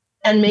do it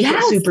and make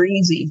it super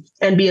easy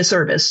and be a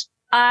service.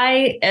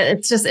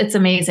 It's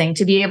amazing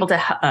to be able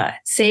to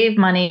save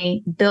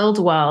money,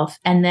 build wealth.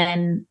 And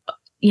then,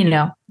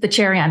 the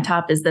cherry on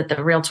top is that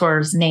the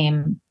realtor's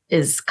name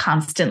is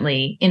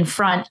constantly in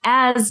front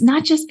as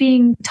not just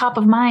being top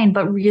of mind,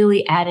 but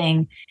really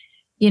adding,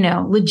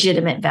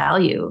 legitimate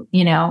value,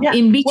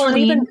 in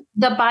between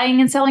the buying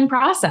and selling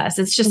process.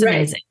 It's just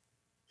amazing.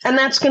 And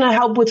that's going to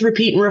help with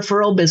repeat and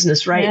referral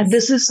business, right? Yes.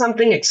 This is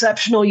something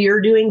exceptional you're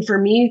doing for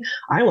me.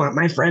 I want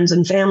my friends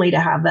and family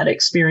to have that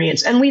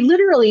experience. And we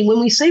literally,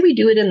 when we say we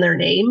do it in their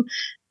name,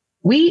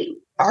 we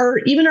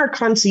even our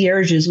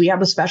concierges, we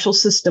have a special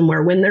system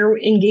where when they're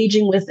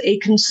engaging with a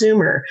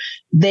consumer,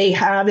 they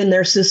have in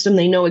their system,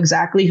 they know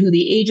exactly who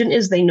the agent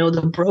is. They know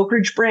the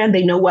brokerage brand.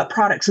 They know what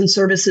products and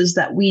services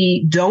that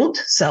we don't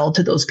sell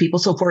to those people.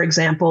 So for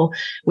example,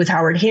 with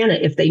Howard Hanna,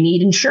 if they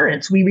need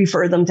insurance, we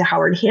refer them to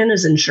Howard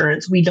Hanna's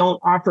insurance. We don't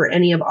offer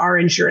any of our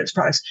insurance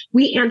products.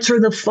 We answer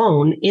the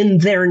phone in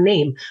their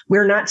name.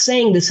 We're not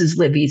saying this is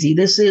Live Easy.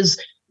 This is,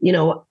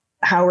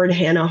 Howard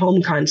Hanna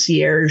Home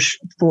Concierge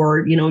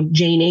for,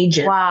 Jane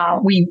Agent.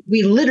 Wow. We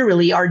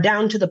literally are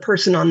down to the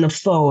person on the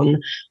phone,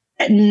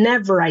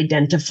 never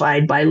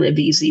identified by Live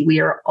Easy. We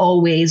are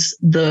always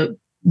the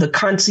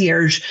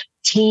concierge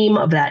team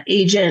of that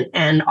agent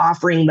and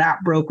offering that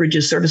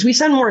brokerage's service. We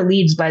send more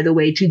leads, by the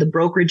way, to the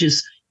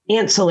brokerage's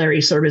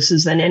ancillary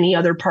services than any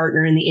other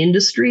partner in the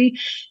industry.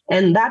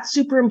 And that's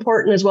super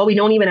important as well. We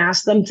don't even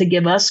ask them to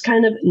give us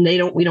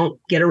we don't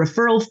get a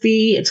referral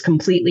fee. It's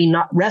completely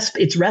not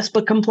it's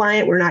RESPA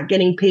compliant. We're not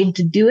getting paid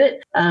to do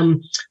it.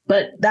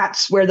 But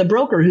that's where the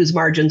broker, whose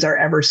margins are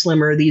ever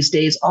slimmer these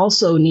days,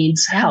 also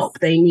needs help.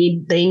 They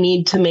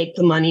need to make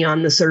the money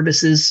on the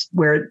services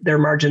where their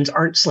margins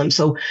aren't slim.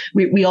 So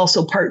we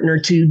also partner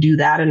to do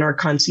that. And our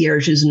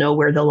concierges know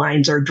where the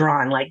lines are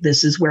drawn. Like,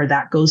 this is where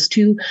that goes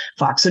to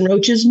Fox and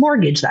Roach's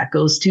mortgage. That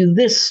goes to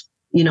this,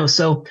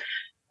 so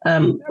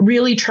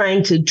really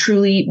trying to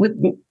truly,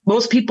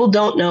 most people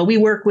don't know, we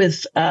work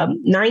with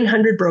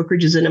 900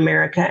 brokerages in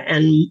America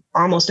and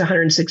almost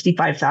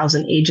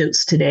 165,000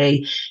 agents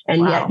today.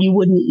 And Yet you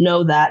wouldn't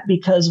know that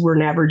because we're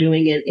never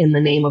doing it in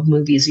the name of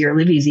Move Easy or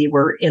Live Easy.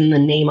 We're in the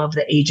name of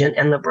the agent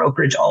and the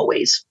brokerage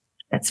always.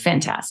 That's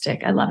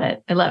fantastic. I love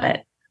it.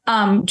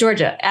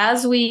 Georgia,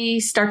 as we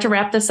start to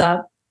wrap this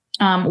up,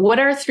 what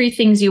are 3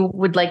 things you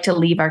would like to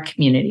leave our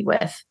community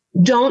with?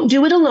 Don't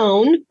do it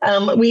alone.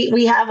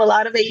 We have a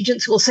lot of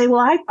agents who will say,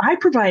 well, I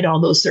provide all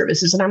those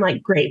services. And I'm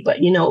like, great, but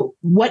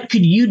what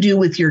could you do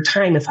with your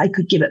time if I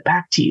could give it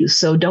back to you?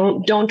 So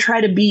don't try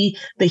to be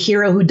the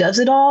hero who does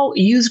it all.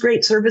 Use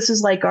great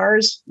services like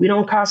ours. We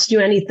don't cost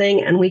you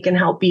anything, and we can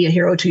help be a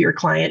hero to your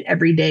client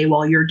every day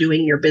while you're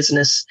doing your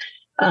business.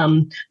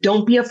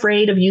 Don't be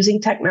afraid of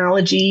using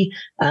technology.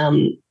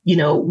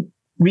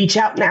 Reach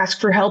out and ask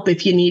for help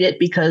if you need it,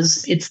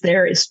 because it's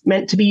there. It's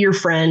meant to be your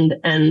friend,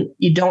 and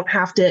you don't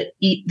have to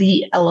eat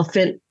the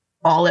elephant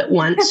all at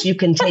once. You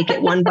can take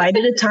it one bite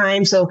at a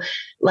time. So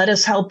let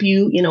us help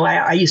you.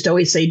 I used to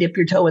always say, dip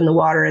your toe in the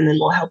water and then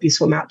we'll help you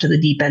swim out to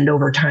the deep end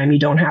over time. You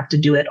don't have to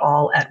do it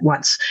all at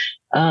once.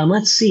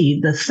 Let's see.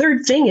 The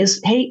third thing is,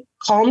 hey,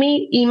 call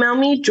me, email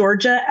me,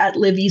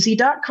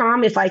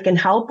 georgia@liveeasy.com if I can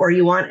help or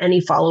you want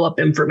any follow-up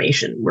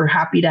information. We're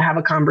happy to have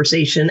a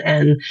conversation.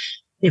 And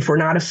if we're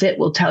not a fit,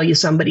 we'll tell you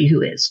somebody who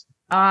is.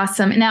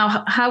 Awesome.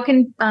 Now, how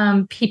can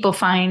people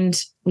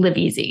find Live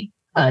Easy?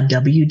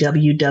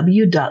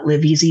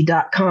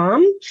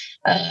 www.liveeasy.com.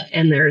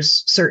 And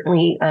there's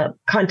certainly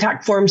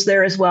contact forms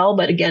there as well.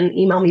 But again,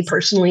 email me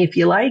personally if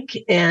you like.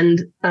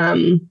 And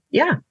and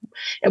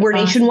we're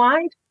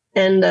nationwide.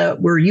 And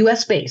we're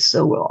U.S. based.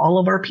 So all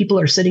of our people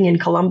are sitting in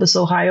Columbus,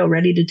 Ohio,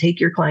 ready to take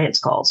your clients'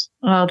 calls.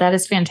 Oh, that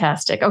is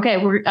fantastic. Okay.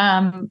 We're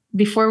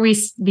before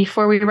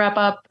we wrap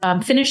up,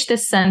 finish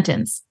this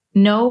sentence.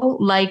 Know,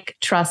 like,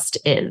 trust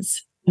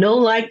is. Know,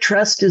 like,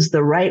 trust is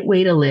the right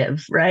way to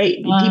live, right?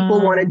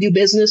 People want to do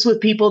business with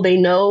people they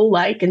know,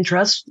 like, and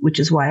trust, which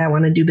is why I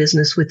want to do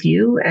business with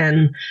you.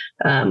 And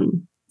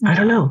I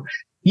don't know.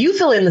 You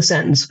fill in the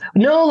sentence.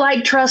 Know,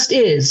 like, trust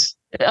is.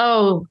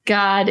 Oh,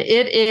 God.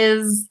 It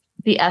is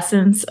the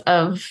essence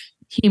of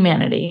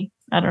humanity.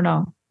 I don't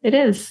know. It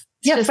is.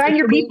 It's find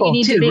your people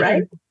too,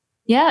 right?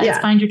 It's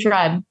find your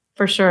tribe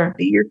for sure.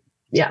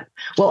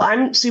 Well,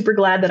 I'm super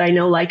glad that I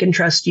know, like, and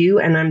trust you.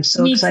 And I'm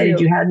so excited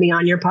you had me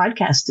on your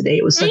podcast today.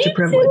 It was such a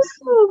privilege.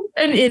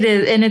 And it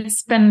is. And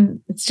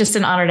it's just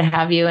an honor to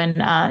have you.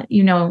 And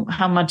you know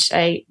how much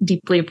I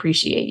deeply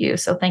appreciate you.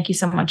 So thank you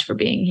so much for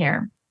being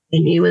here.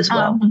 And you as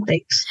well.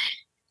 Thanks.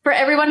 For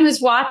everyone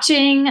who's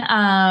watching,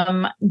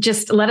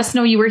 just let us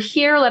know you were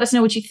here. Let us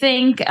know what you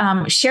think.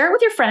 Share it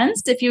with your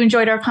friends if you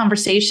enjoyed our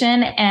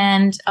conversation.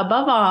 And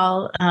above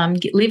all,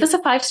 leave us a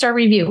 5-star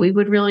review. We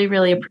would really,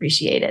 really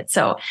appreciate it.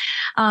 So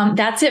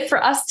that's it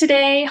for us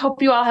today.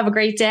 Hope you all have a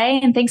great day.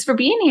 And thanks for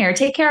being here.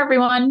 Take care,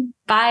 everyone.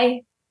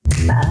 Bye.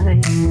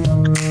 Bye.